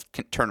couple of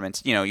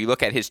tournaments. You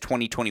look at his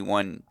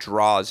 2021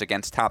 draws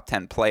against top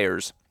 10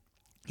 players.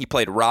 He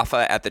played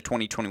Rafa at the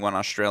 2021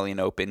 Australian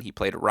Open. He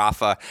played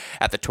Rafa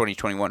at the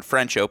 2021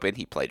 French Open.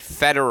 He played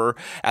Federer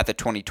at the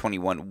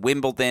 2021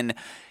 Wimbledon.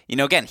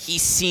 Again,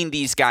 he's seen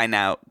these guys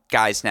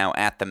now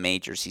at the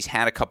majors. He's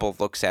had a couple of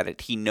looks at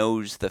it. He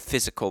knows the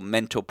physical,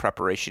 mental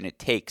preparation it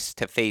takes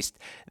to face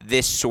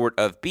this sort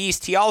of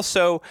beast. He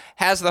also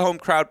has the home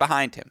crowd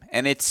behind him,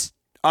 and it's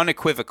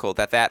unequivocal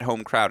that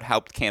home crowd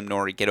helped Cam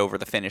Norrie get over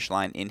the finish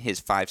line in his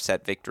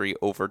 5-set victory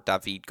over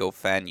David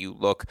Goffin. You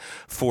look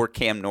for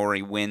Cam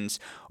Norrie wins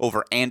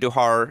over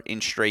Andujar in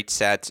straight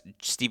sets,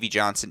 Stevie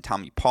Johnson,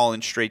 Tommy Paul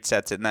in straight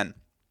sets, and then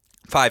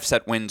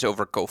 5-set wins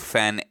over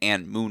Goffin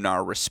and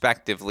Munar,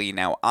 respectively.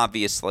 Now,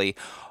 obviously,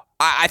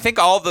 I think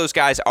all of those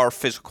guys are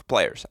physical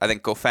players. I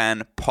think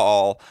Goffin,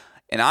 Paul,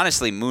 and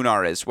honestly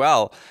Munar as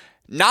well.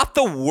 Not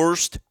the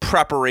worst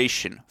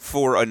preparation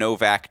for a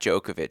Novak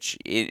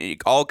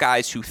Djokovic. All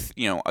guys who,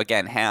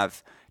 again,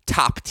 have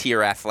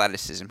top-tier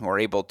athleticism, who are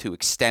able to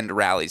extend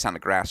rallies on a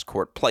grass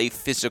court, play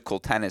physical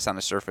tennis on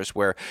a surface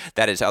where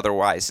that is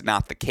otherwise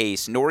not the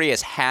case. Norrie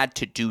has had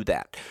to do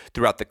that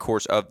throughout the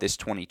course of this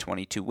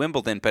 2022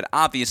 Wimbledon, but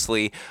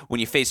obviously when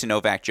you face a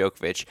Novak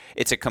Djokovic,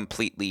 it's a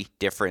completely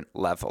different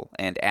level.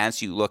 And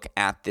as you look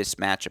at this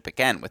matchup,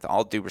 again, with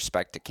all due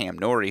respect to Cam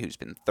Norrie, who's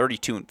been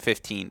 32 and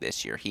 15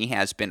 this year, he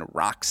has been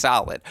rock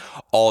solid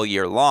all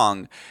year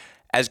long.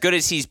 As good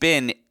as he's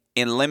been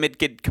in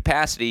limited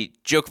capacity,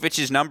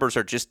 Djokovic's numbers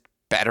are just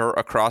better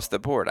across the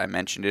board. I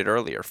mentioned it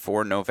earlier.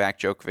 For Novak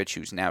Djokovic,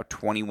 who's now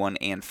 21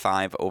 and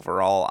 5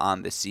 overall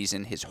on the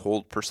season, his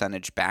hold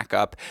percentage back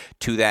up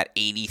to that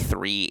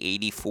 83,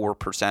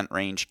 84%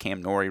 range. Cam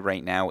Norrie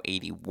right now,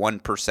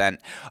 81%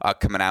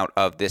 coming out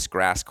of this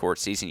grass court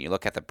season. You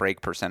look at the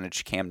break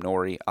percentage, Cam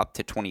Norrie up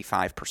to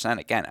 25%.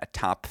 Again, a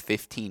top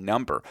 15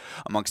 number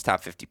amongst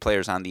top 50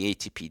 players on the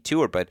ATP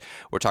Tour, but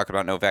we're talking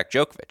about Novak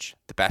Djokovic,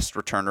 the best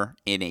returner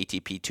in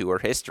ATP Tour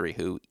history,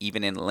 who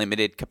even in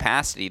limited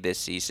capacity this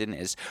season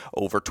is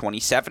over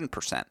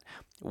 27%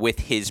 with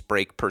his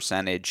break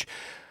percentage.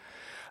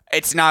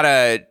 It's not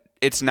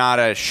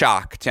a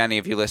shock to any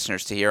of you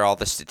listeners to hear all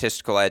the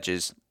statistical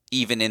edges,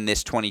 even in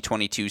this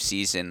 2022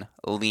 season,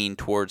 lean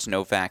towards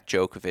Novak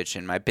Djokovic.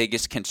 And my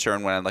biggest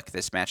concern when I look at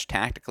this match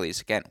tactically is,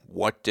 again,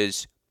 what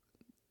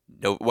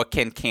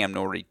can Cam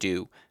Norrie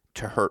do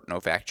to hurt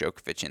Novak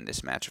Djokovic in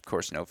this match? Of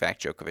course, Novak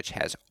Djokovic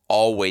has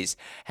always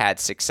had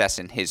success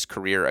in his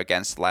career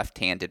against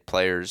left-handed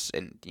players,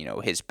 and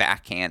his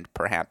backhand,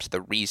 perhaps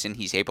the reason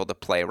he's able to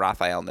play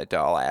Rafael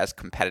Nadal as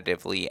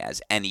competitively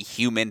as any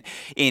human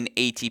in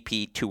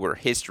ATP Tour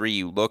history.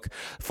 You look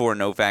for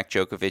Novak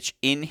Djokovic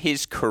in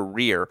his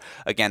career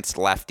against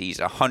lefties,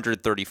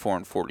 134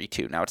 and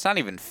 42. Now, it's not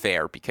even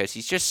fair because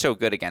he's just so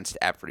good against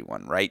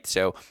everyone, right?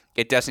 So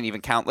it doesn't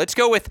even count. Let's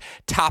go with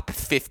top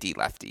 50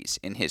 lefties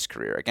in his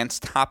career.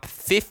 Against top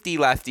 50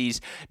 lefties,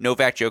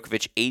 Novak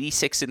Djokovic,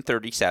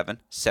 86-37,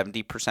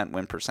 70%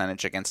 win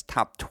percentage. Against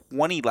top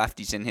 20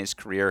 lefties in his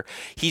career,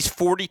 he's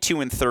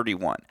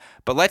 42-31.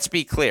 But let's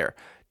be clear,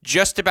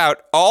 just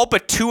about all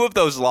but 2 of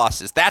those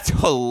losses. That's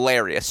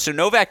hilarious. So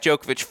Novak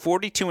Djokovic,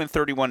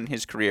 42-31 in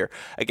his career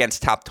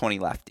against top 20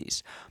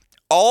 lefties.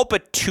 All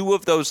but 2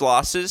 of those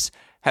losses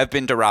have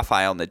been to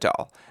Rafael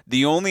Nadal.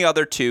 The only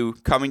other 2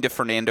 coming to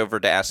Fernando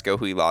Verdasco,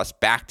 who he lost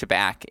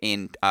back-to-back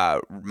in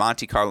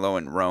Monte Carlo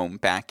and Rome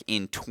back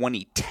in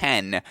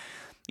 2010.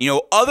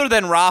 Other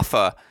than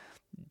Rafa,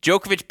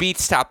 Djokovic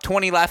beats top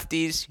 20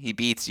 lefties.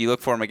 You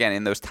look for him again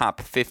in those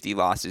top 50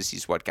 losses.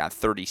 He's got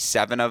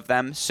 37 of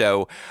them.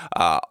 So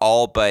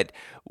all but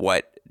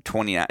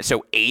 29.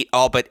 So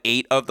all but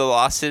 8 of the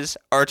losses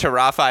are to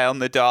Rafael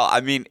Nadal. I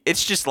mean,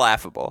 it's just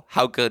laughable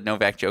how good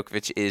Novak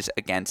Djokovic is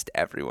against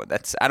everyone.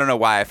 I don't know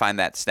why I find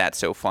that stat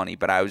so funny,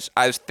 but I was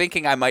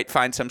thinking I might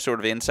find some sort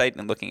of insight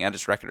in looking at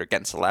his record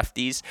against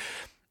lefties.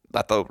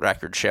 Let the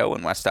record show,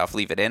 and Westhoff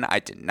leave it in. I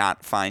did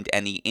not find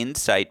any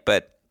insight,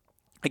 but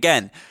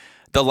again,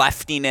 the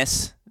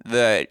leftiness,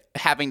 the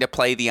having to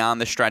play the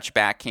on-the-stretch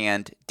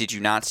backhand. Did you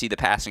not see the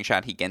passing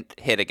shot he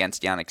hit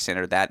against Jannik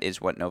Sinner? That is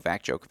what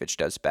Novak Djokovic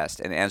does best.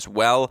 And as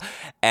well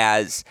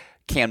as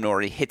Cam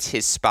Norrie hits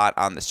his spot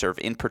on the serve,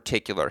 in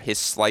particular, his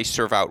slice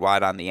serve out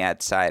wide on the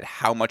ad side,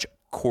 how much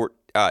court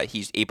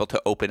he's able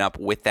to open up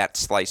with that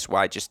slice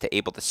wide, just to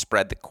able to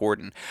spread the court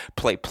and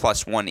play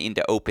 +1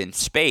 into open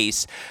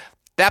space.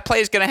 That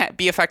play is going to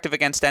be effective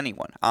against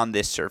anyone on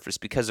this surface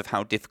because of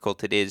how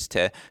difficult it is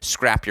to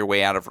scrap your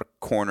way out of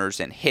corners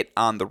and hit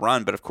on the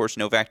run. But, of course,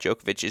 Novak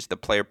Djokovic is the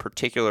player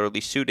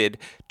particularly suited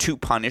to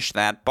punish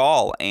that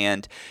ball.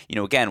 And,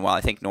 again, while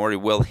I think Norrie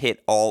will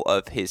hit all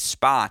of his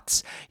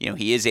spots,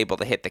 he is able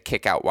to hit the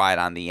kick out wide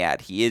on the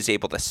ad. He is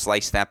able to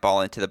slice that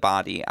ball into the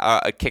body,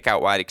 kick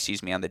out wide,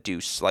 on the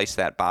deuce, slice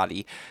that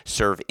body,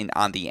 serve in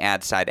on the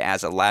ad side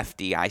as a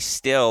lefty.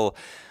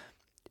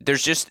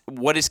 There's just,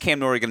 what is Cam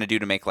Norrie going to do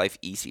to make life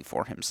easy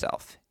for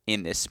himself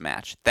in this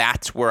match?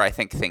 That's where I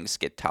think things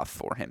get tough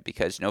for him,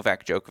 because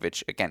Novak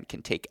Djokovic, again,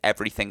 can take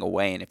everything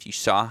away. And if you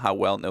saw how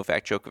well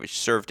Novak Djokovic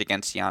served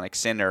against Jannik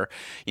Sinner,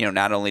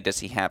 not only does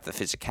he have the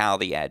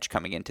physicality edge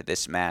coming into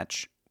this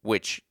match,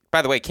 which,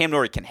 by the way, Cam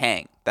Norrie can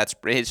hang. That's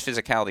his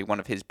physicality, one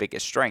of his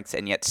biggest strengths.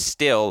 And yet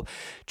still,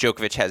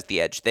 Djokovic has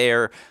the edge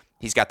there.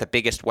 He's got the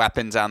biggest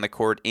weapons on the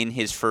court in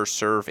his first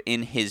serve,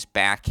 in his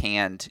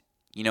backhand.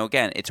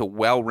 Again, it's a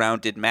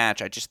well-rounded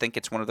match. I just think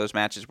it's one of those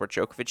matches where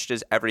Djokovic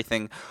does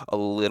everything a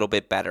little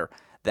bit better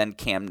than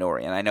Cam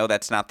Norrie. And I know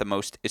that's not the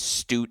most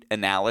astute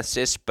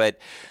analysis, but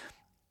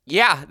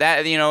yeah,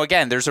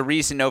 again, there's a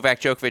reason Novak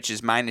Djokovic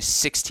is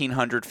minus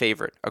 1,600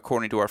 favorite,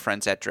 according to our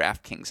friends at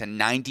DraftKings, and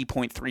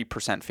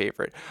 90.3%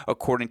 favorite,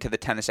 according to the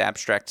Tennis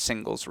Abstract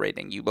singles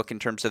rating. You look in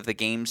terms of the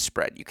game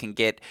spread, you can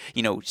get,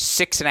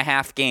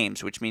 6.5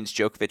 games, which means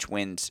Djokovic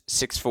wins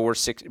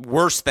 6-4,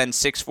 worse than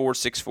 6-4,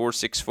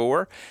 6-4,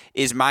 6-4,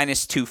 is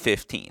minus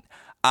 215.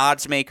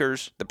 Odds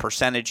makers, the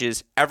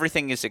percentages,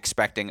 everything is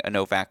expecting a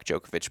Novak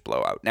Djokovic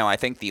blowout. Now, I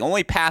think the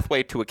only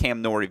pathway to a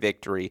Cam Norrie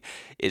victory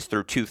is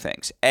through 2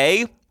 things.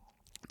 A,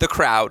 the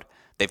crowd.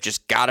 They've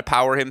just got to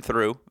power him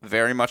through,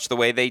 very much the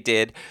way they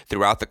did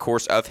throughout the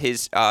course of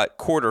his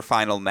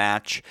quarterfinal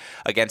match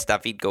against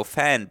David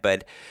Goffin.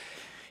 But,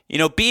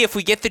 B, if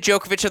we get the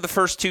Djokovic of the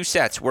first 2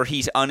 sets where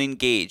he's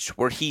unengaged,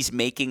 where he's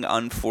making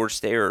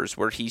unforced errors,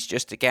 where he's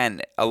just,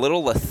 again, a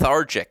little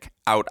lethargic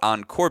out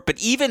on court. But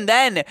even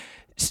then,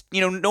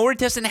 Norrie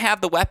doesn't have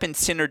the weapons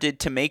Sinner did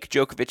to make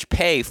Djokovic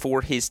pay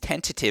for his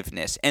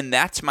tentativeness. And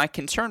that's my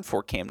concern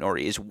for Cam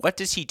Norrie, is what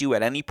does he do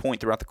at any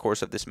point throughout the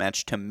course of this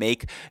match to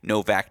make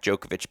Novak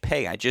Djokovic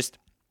pay?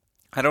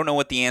 I don't know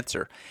what the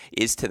answer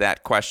is to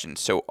that question.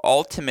 So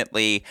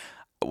ultimately,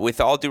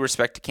 with all due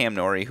respect to Cam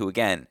Norrie, who,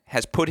 again,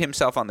 has put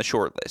himself on the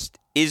short list,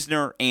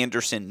 Isner,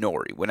 Anderson,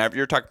 Norrie. Whenever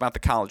you're talking about the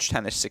college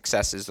tennis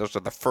successes, those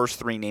are the first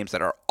 3 names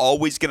that are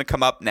always going to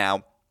come up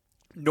now.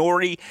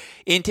 Norrie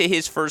into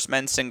his first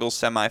men's singles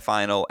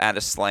semifinal at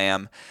a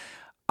slam.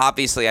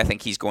 Obviously, I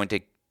think he's going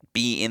to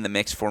be in the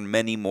mix for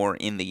many more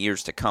in the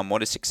years to come.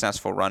 What a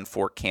successful run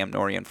for Cam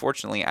Norrie.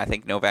 Unfortunately, I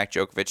think Novak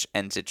Djokovic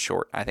ends it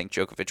short. I think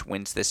Djokovic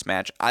wins this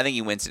match. I think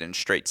he wins it in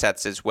straight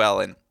sets as well.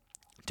 And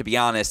to be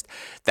honest,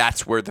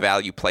 that's where the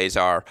value plays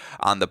are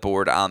on the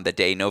board on the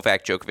day.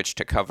 Novak Djokovic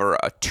to cover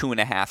a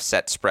 2.5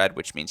 set spread,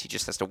 which means he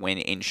just has to win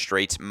in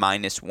straights,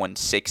 minus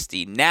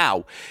 160.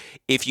 Now,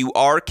 if you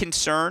are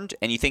concerned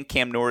and you think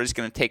Cam Norrie is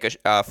going to take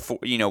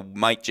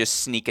might just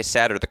sneak a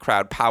set, or the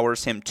crowd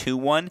powers him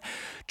 2-1,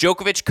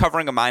 Djokovic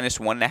covering a minus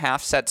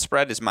 1.5 set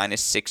spread is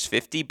minus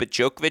 650, but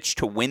Djokovic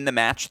to win the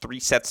match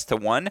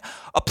 3-1,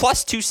 a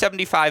plus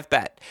 275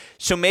 bet.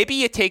 So maybe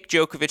you take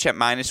Djokovic at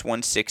minus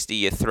 160,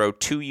 you throw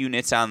 2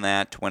 units units on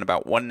that to win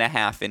about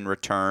 1.5 in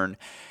return.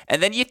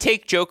 And then you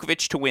take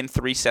Djokovic to win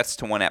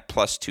 3-1 at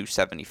plus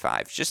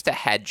 275, just to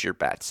hedge your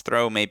bets.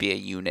 Throw maybe a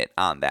unit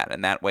on that.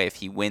 And that way, if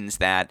he wins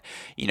that,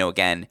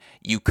 again,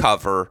 you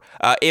cover.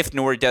 If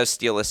Norrie does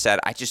steal a set,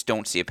 I just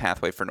don't see a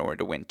pathway for Norrie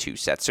to win 2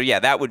 sets. So, yeah,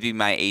 that would be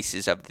my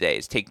aces of the day.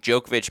 Is take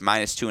Djokovic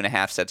minus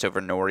 2.5 sets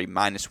over Norrie,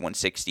 minus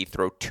 160.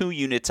 Throw 2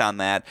 units on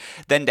that.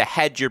 Then to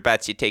hedge your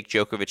bets, you take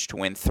Djokovic to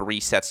win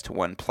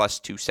 3-1 plus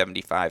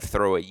 275.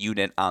 Throw a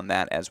unit on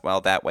that as well.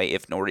 That way,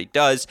 if Norrie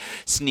does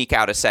sneak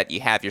out a set,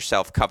 you have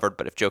yourself covered.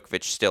 But if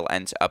Djokovic still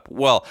ends up,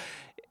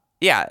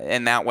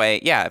 and that way,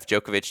 if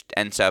Djokovic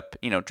ends up,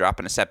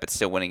 dropping a set but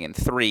still winning in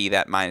 3,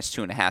 that minus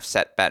 2.5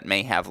 set bet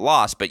may have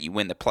lost, but you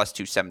win the plus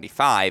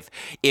 275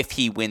 if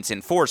he wins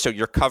in 4. So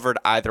you're covered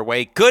either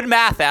way. Good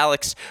math,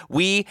 Alex.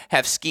 We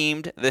have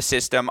schemed the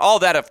system. All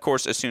that, of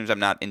course, assumes I'm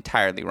not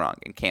entirely wrong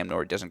and Cam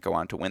Norrie doesn't go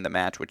on to win the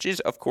match, which is,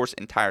 of course,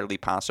 entirely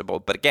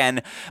possible. But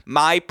again,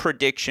 my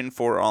prediction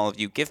for all of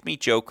you, give me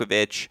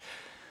Djokovic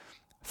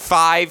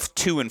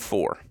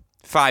 5-2-4.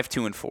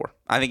 5-2-4.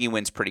 I think he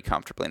wins pretty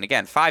comfortably. And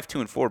again,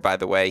 5-2-4, by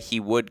the way, he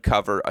would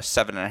cover a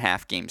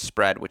 7.5 game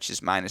spread, which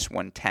is minus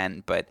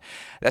 110, but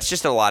that's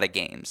just a lot of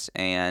games.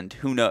 And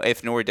who knows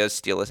if Norrie does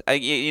steal this.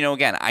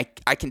 Again,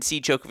 I can see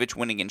Djokovic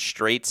winning in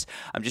straights.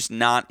 I'm just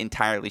not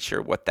entirely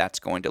sure what that's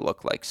going to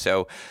look like.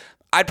 So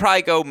I'd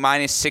probably go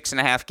minus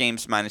 6.5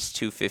 games, minus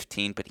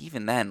 215, but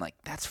even then,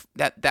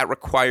 that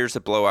requires a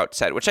blowout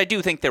set, which I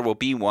do think there will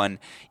be one,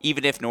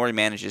 even if Norrie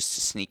manages to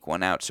sneak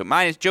one out. So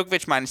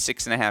Djokovic minus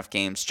 6.5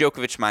 games,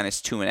 Djokovic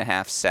minus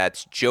 2.5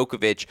 sets,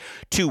 Djokovic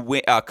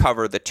to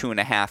cover the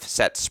 2.5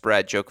 set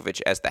spread, Djokovic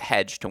as the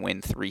hedge to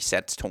win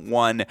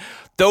 3-1.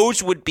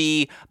 Those would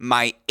be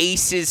my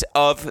aces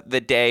of the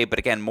day, but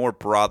again, more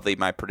broadly,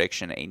 my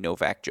prediction, a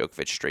Novak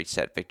Djokovic straight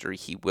set victory.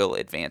 He will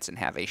advance and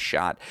have a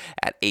shot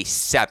at a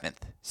seventh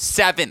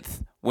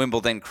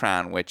Wimbledon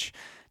crown, which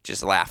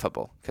just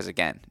laughable because,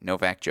 again,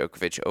 Novak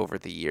Djokovic over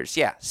the years.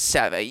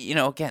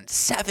 7,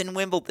 7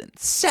 Wimbledon.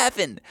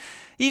 7.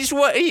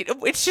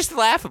 It's just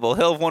laughable.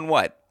 He'll have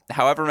won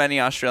however many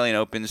Australian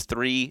Opens,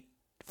 3,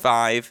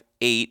 5,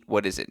 8,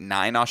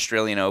 9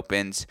 Australian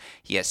Opens.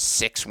 He has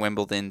 6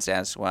 Wimbledons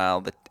as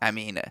well.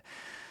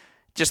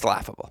 Just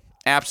laughable.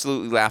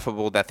 Absolutely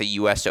laughable that the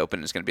U.S.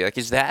 Open is going to be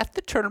is that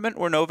the tournament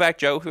where Novak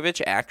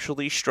Djokovic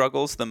actually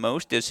struggles the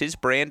most? Does his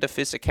brand of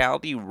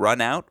physicality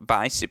run out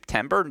by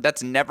September?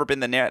 That's never been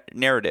the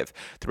narrative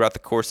throughout the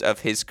course of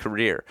his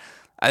career.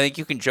 I think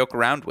you can joke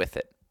around with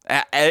it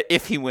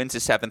if he wins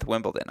his 7th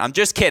Wimbledon. I'm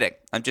just kidding,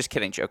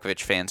 Djokovic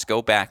fans.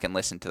 Go back and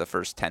listen to the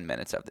first 10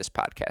 minutes of this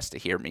podcast to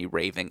hear me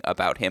raving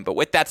about him. But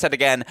with that said,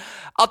 again,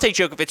 I'll take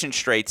Djokovic in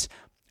straights.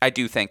 I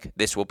do think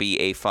this will be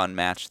a fun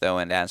match, though,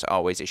 and as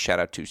always, a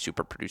shout-out to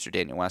super producer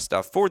Daniel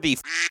Westoff for the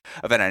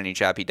of any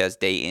job he does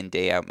day in,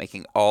 day out,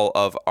 making all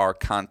of our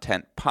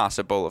content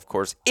possible. Of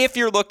course, if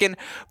you're looking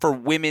for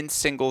women's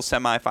singles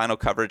semifinal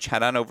coverage,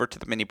 head on over to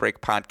the Mini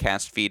Break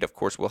podcast feed. Of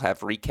course, we'll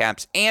have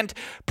recaps and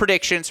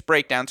predictions,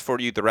 breakdowns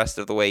for you the rest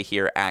of the way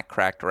here at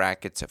Cracked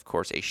Rackets. Of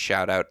course, a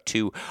shout-out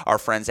to our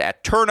friends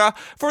at Tourna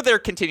for their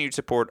continued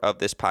support of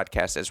this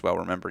podcast as well.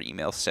 Remember,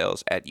 email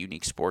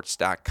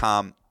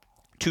sales@uniquesports.com.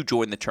 to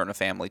join the Tourna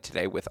family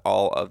today. With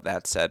all of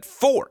that said,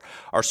 for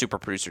our super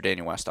producer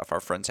Daniel Westoff, our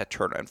friends at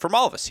Tourna, and from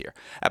all of us here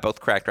at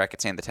both Cracked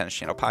Rackets and the Tennis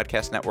Channel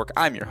Podcast Network,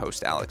 I'm your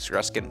host, Alex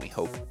Gruskin. We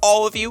hope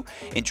all of you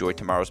enjoy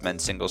tomorrow's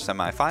men's singles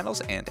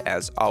semifinals, and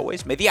as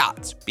always, may the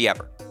odds be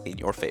ever in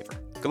your favor.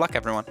 Good luck,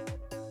 everyone.